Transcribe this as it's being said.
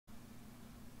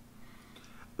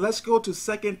let's go to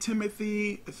 2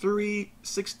 Timothy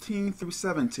 3:16 through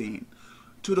 17.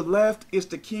 To the left is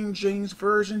the King James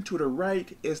Version, to the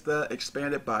right is the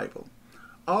Expanded Bible.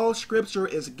 All scripture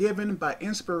is given by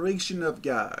inspiration of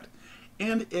God,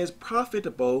 and is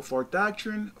profitable for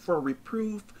doctrine, for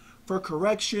reproof, for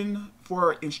correction,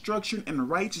 for instruction in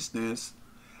righteousness,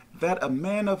 that a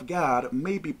man of God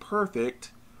may be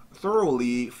perfect,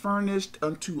 thoroughly furnished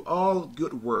unto all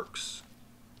good works.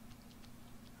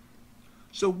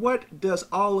 So what does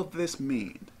all of this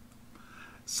mean?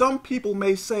 Some people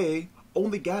may say,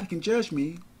 only God can judge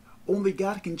me. Only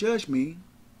God can judge me.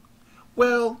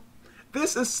 Well,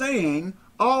 this is saying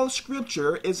all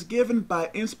scripture is given by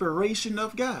inspiration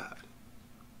of God.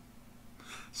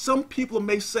 Some people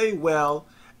may say, well,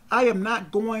 I am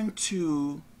not going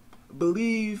to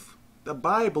believe the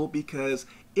Bible because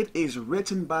it is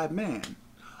written by man.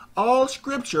 All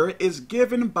scripture is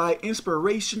given by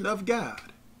inspiration of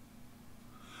God.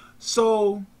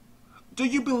 So, do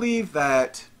you believe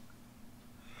that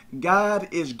God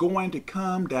is going to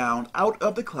come down out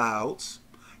of the clouds,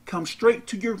 come straight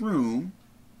to your room,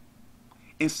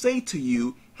 and say to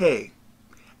you, hey,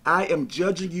 I am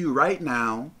judging you right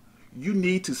now. You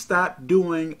need to stop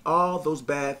doing all those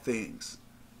bad things?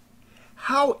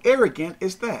 How arrogant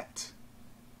is that?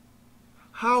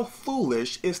 How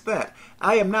foolish is that?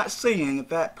 I am not saying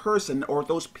that person or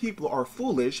those people are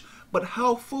foolish, but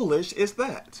how foolish is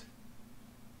that?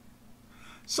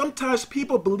 Sometimes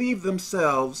people believe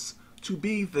themselves to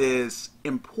be this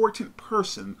important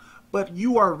person, but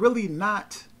you are really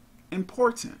not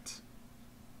important.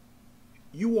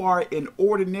 You are an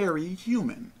ordinary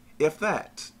human, if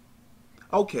that.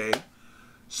 Okay,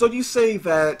 so you say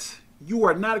that you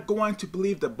are not going to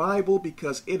believe the Bible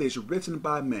because it is written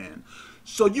by man.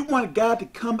 So you want God to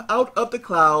come out of the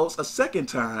clouds a second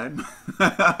time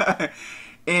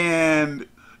and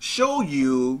show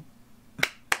you.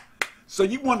 So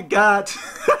you want God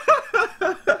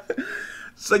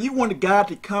so you want God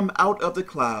to come out of the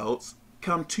clouds,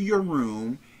 come to your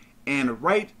room and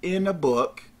write in a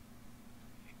book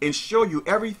and show you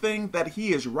everything that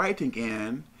he is writing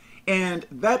in, and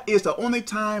that is the only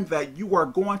time that you are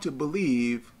going to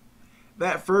believe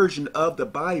that version of the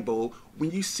Bible, when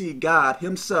you see God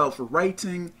himself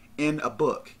writing in a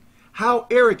book. How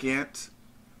arrogant,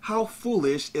 how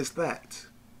foolish is that?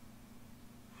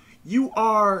 You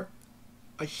are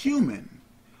a human,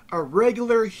 a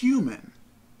regular human.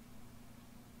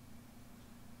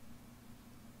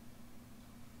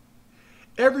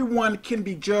 Everyone can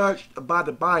be judged by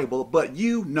the Bible, but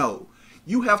you know,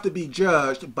 you have to be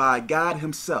judged by God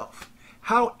himself.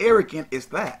 How arrogant is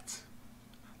that?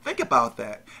 Think about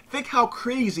that. Think how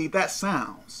crazy that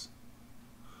sounds.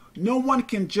 No one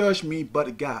can judge me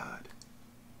but God.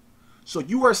 So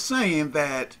you are saying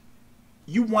that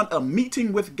you want a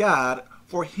meeting with God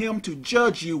for him to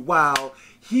judge you while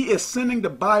he is sending the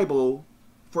Bible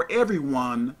for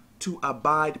everyone to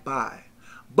abide by.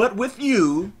 But with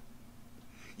you,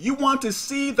 you want to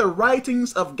see the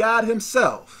writings of God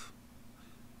himself.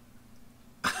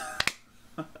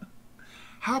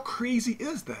 How crazy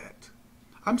is that?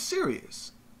 I'm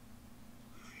serious.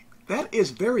 That is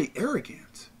very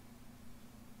arrogant.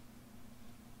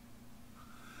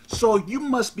 So you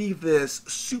must be this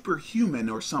superhuman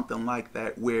or something like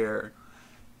that, where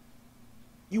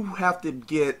you have to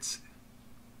get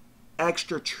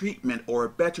extra treatment or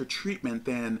better treatment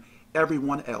than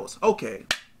everyone else. Okay.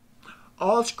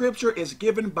 All scripture is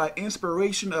given by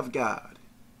inspiration of God.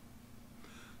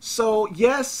 So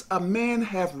yes, a man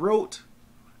have wrote,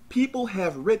 people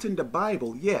have written the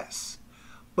Bible, yes,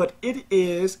 but it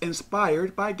is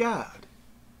inspired by God.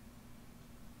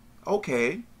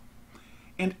 Okay.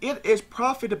 And it is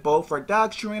profitable for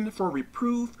doctrine, for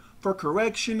reproof, for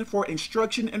correction, for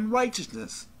instruction in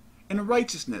righteousness.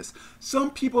 Some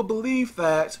people believe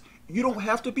that you don't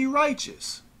have to be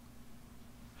righteous.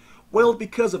 Well,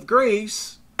 because of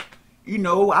grace, you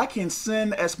know, I can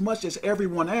sin as much as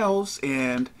everyone else,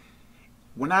 and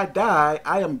when I die,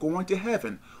 I am going to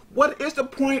heaven. What is the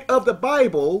point of the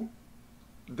Bible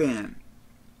then?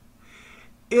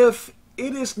 If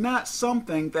it is not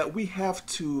something that we have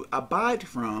to abide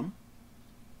from,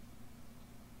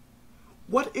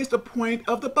 what is the point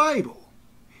of the Bible?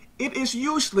 It is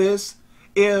useless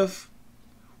if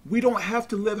we don't have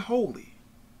to live holy.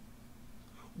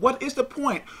 What is the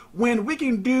point when we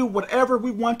can do whatever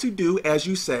we want to do, as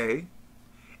you say,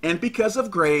 and because of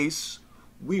grace,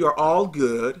 we are all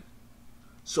good,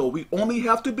 so we only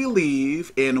have to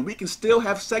believe, and we can still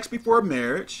have sex before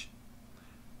marriage,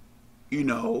 you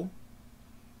know,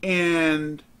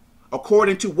 and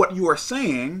according to what you are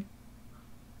saying,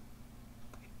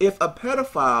 If a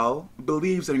pedophile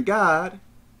believes in God,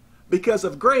 because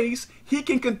of grace, he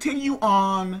can continue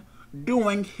on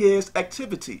doing his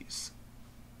activities.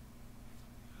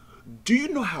 Do you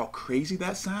know how crazy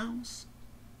that sounds?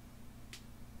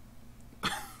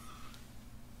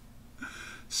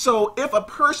 So if a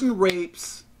person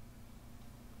rapes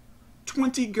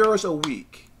 20 girls a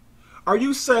week, are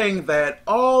you saying that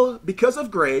because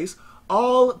of grace,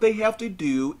 all they have to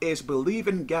do is believe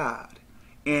in God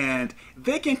and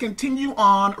they can continue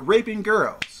on raping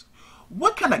girls?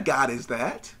 What kind of God is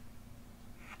that?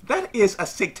 That is a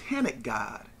satanic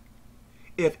God,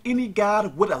 if any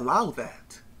God would allow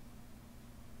that.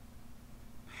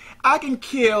 I can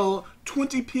kill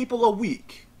 20 people a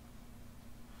week.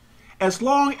 As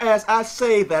long as I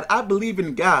say that I believe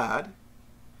in God,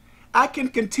 I can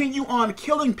continue on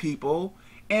killing people,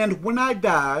 and when I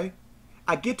die,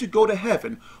 I get to go to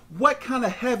heaven. What kind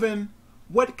of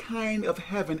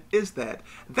heaven is that?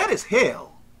 That is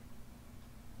hell.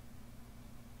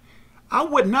 I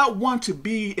would not want to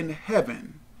be in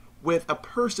heaven with a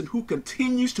person who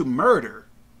continues to murder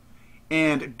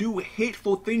and do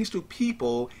hateful things to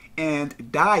people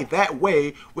and die that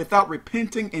way without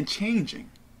repenting and changing.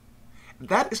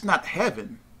 That is not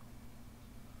heaven.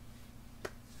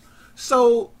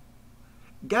 So,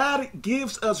 God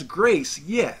gives us grace,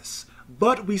 yes,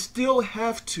 but we still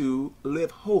have to live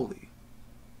holy.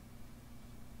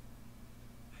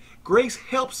 Grace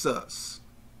helps us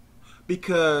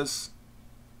because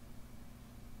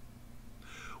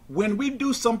when we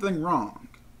do something wrong,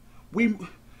 we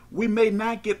may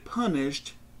not get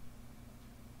punished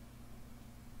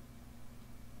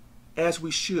as we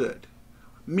should.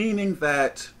 Meaning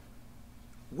that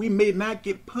we may not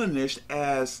get punished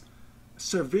as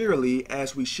severely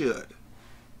as we should.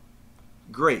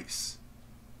 Grace.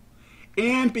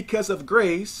 And because of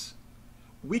grace,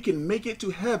 we can make it to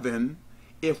heaven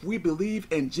if we believe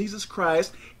in Jesus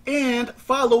Christ and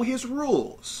follow his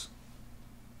rules.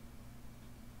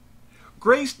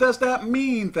 Grace does not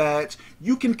mean that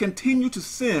you can continue to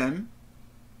sin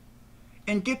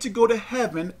and get to go to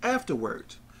heaven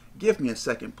afterward. Give me a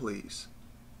second, please.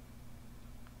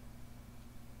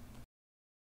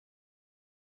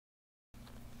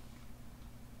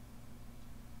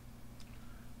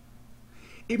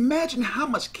 Imagine how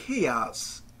much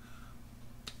chaos.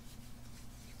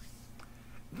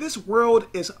 This world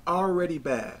is already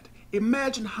bad.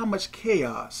 Imagine how much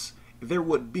chaos there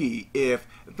would be if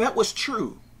that was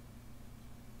true.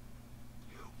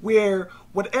 Where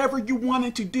whatever you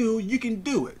wanted to do, you can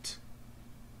do it.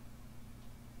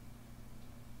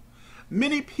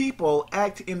 Many people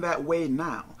act in that way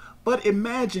now, but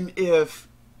imagine if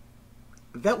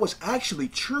that was actually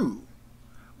true.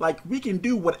 Like, we can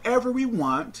do whatever we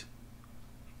want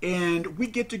and we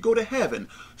get to go to heaven.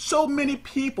 So many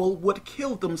people would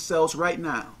kill themselves right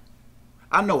now.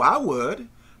 I know I would,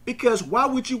 because why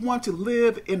would you want to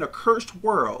live in a cursed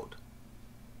world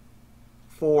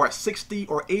for 60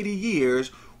 or 80 years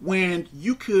when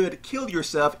you could kill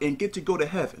yourself and get to go to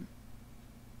heaven?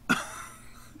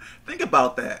 Think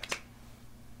about that.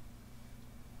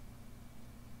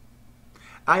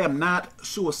 I am not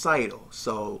suicidal,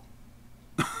 so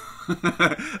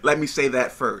let me say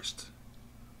that first.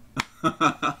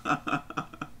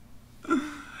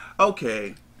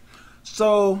 Okay,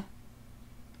 so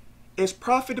it's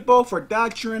profitable for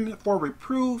doctrine, for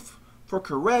reproof, for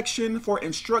correction, for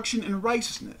instruction in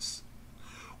righteousness.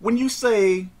 When you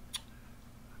say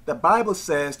the Bible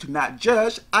says to not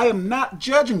judge, I am not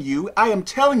judging you. I am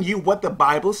telling you what the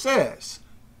Bible says,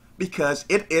 because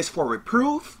it is for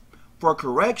reproof, for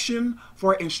correction,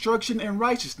 for instruction in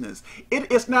righteousness.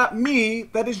 It is not me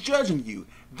that is judging you.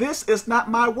 This is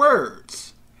not my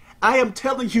words. I am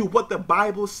telling you what the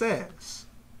Bible says.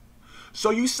 So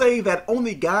you say that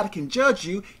only God can judge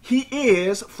you. He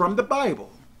is from the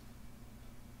Bible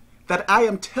that I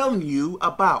am telling you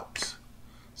about.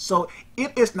 So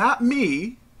it is not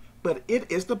me, but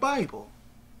it is the Bible.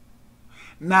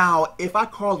 Now, if I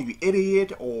call you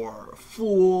idiot or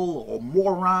fool or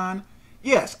moron,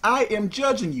 yes, I am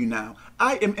judging you now.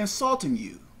 I am insulting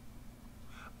you.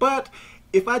 But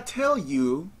if I tell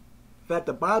you that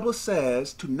the Bible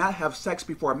says to not have sex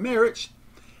before marriage,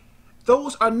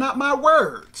 those are not my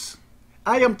words.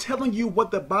 I am telling you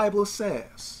what the Bible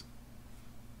says.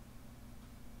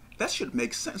 That should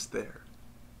make sense there.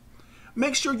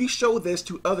 Make sure you show this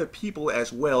to other people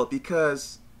as well,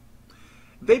 because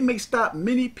they may stop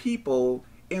many people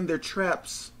in their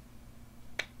traps.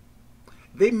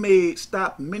 They may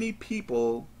stop many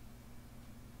people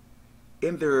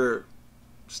in their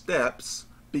steps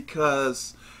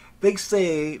because they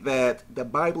say that the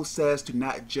Bible says to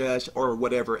not judge or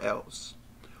whatever else.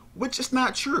 which is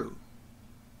not true.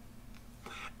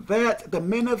 That the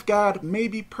men of God may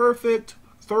be perfect,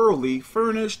 thoroughly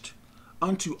furnished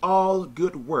unto all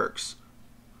good works.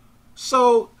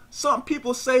 So some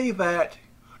people say that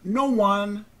no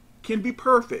one can be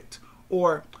perfect,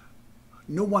 or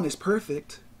no one is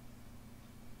perfect.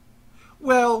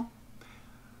 Well,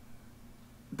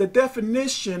 the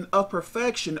definition of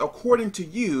perfection according to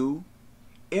you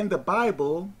in the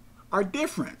Bible are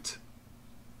different.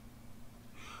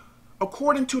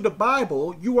 According to the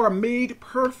Bible, you are made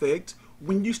perfect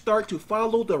when you start to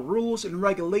follow the rules and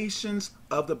regulations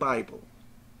of the Bible.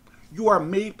 You are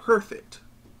made perfect.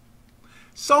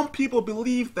 Some people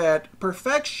believe that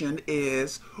perfection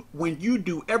is when you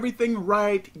do everything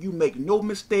right, you make no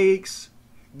mistakes,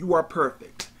 you are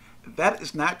perfect. That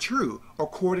is not true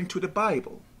according to the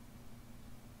Bible.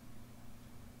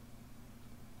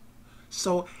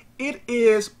 So it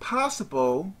is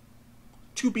possible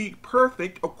to be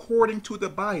perfect according to the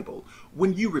Bible.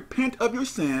 When you repent of your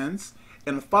sins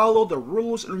and follow the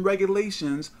rules and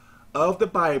regulations of the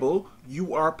Bible,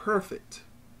 you are perfect.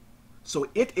 So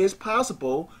it is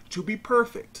possible to be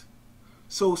perfect.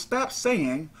 So stop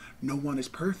saying, no one is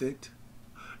perfect.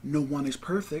 No one is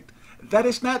perfect. That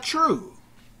is not true.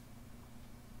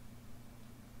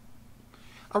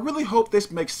 I really hope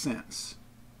this makes sense.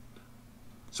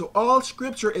 So all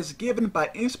scripture is given by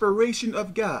inspiration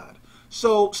of God.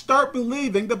 So start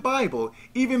believing the Bible,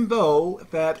 even though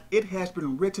that it has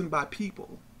been written by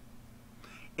people,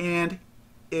 and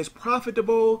is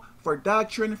profitable for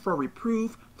doctrine, for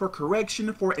reproof, for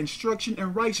correction, for instruction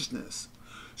in righteousness.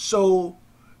 So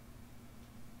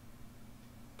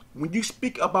when you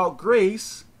speak about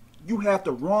grace, you have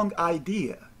the wrong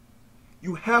idea.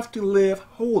 You have to live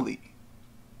holy.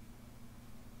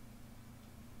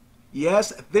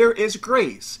 Yes, there is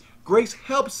grace. Grace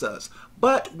helps us,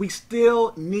 but we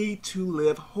still need to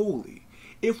live holy.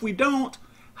 If we don't,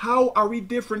 how are we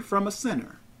different from a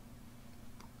sinner?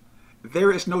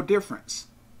 There is no difference.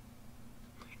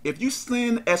 If you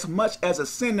sin as much as a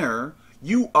sinner,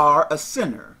 you are a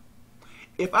sinner.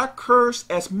 If I curse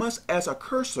as much as a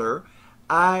curser,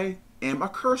 I am a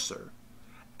curser.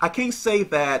 I can't say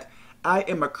that I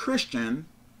am a Christian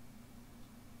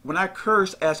when I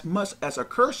curse as much as a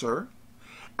curser.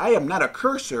 I am not a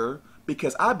curser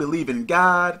because I believe in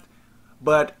God,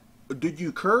 but do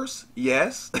you curse?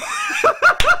 Yes.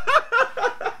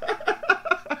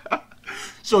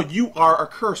 So you are a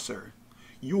curser.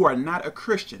 You are not a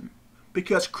Christian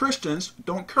because Christians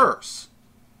don't curse.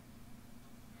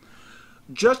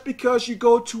 Just because you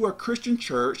go to a Christian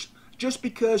church, just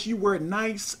because you wear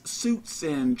nice suits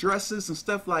and dresses and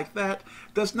stuff like that,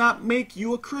 does not make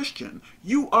you a Christian.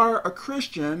 You are a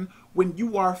Christian when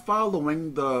you are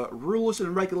following the rules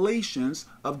and regulations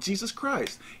of Jesus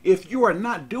Christ. If you are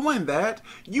not doing that,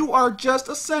 you are just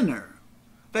a sinner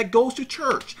that goes to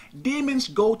church. Demons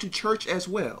go to church as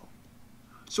well.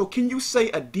 So can you say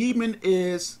a demon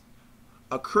is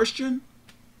a Christian?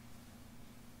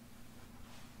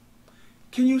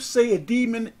 Can you say a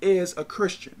demon is a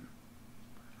Christian?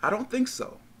 I don't think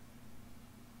so.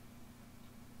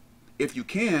 If you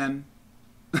can,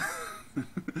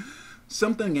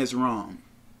 something is wrong.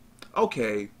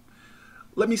 Okay,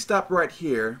 let me stop right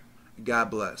here. God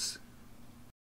bless.